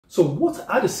So what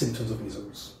are the symptoms of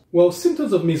measles? Well,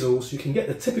 symptoms of measles, you can get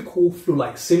the typical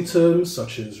flu-like symptoms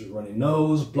such as runny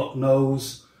nose, blocked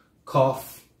nose,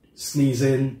 cough,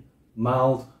 sneezing,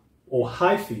 mild or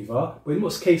high fever, but in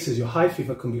most cases your high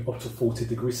fever can be up to 40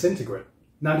 degrees centigrade.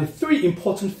 Now the three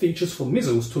important features for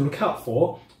measles to look out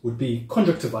for would be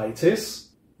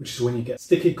conjunctivitis, which is when you get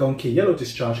sticky, gunky, yellow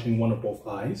discharge in one or both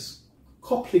eyes,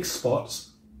 koplik spots,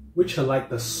 which are like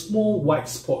the small white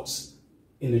spots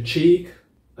in the cheek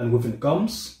and within the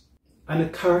gums, and a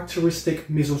characteristic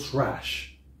measles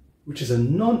rash, which is a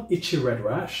non-itchy red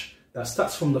rash that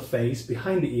starts from the face,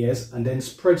 behind the ears, and then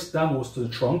spreads downwards to the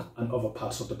trunk and other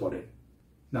parts of the body.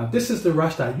 Now, this is the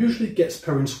rash that usually gets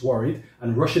parents worried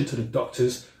and rushing to the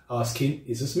doctors asking,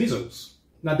 is this measles?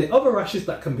 Now, the other rashes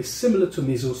that can be similar to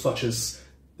measles, such as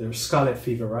the scarlet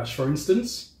fever rash, for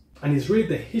instance, and it's really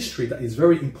the history that is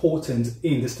very important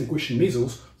in distinguishing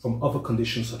measles from other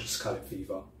conditions such as scarlet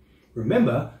fever.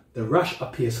 Remember, the rash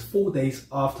appears 4 days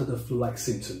after the flu-like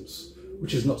symptoms,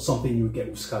 which is not something you would get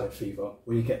with scarlet fever,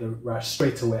 where you get the rash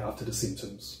straight away after the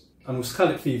symptoms. And with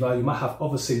scarlet fever, you might have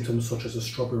other symptoms such as a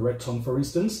strawberry red tongue, for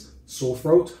instance, sore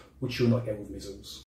throat, which you will not get with measles.